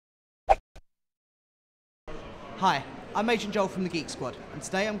Hi, I'm Agent Joel from the Geek Squad, and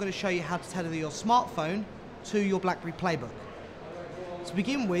today I'm going to show you how to tether your smartphone to your BlackBerry Playbook. To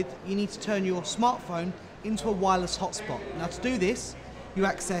begin with, you need to turn your smartphone into a wireless hotspot. Now to do this, you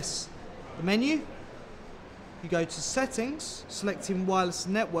access the menu, you go to Settings, selecting Wireless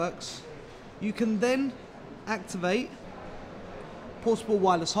Networks. You can then activate Portable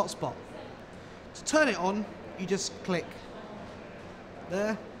Wireless Hotspot. To turn it on, you just click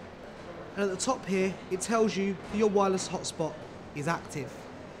there, and at the top here it tells you that your wireless hotspot is active.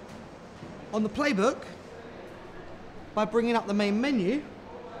 On the Playbook, by bringing up the main menu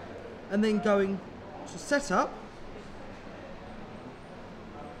and then going to Setup,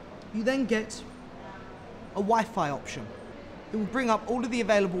 you then get a Wi-Fi option. It will bring up all of the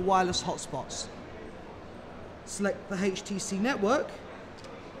available wireless hotspots. Select the HTC network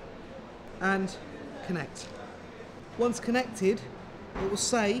and connect. Once connected, it will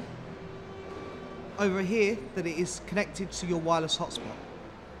say over here that it is connected to your wireless hotspot.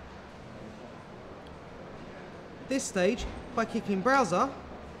 At this stage, by clicking browser,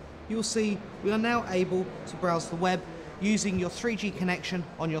 you will see we are now able to browse the web using your 3G connection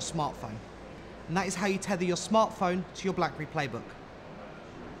on your smartphone. And that is how you tether your smartphone to your BlackBerry Playbook.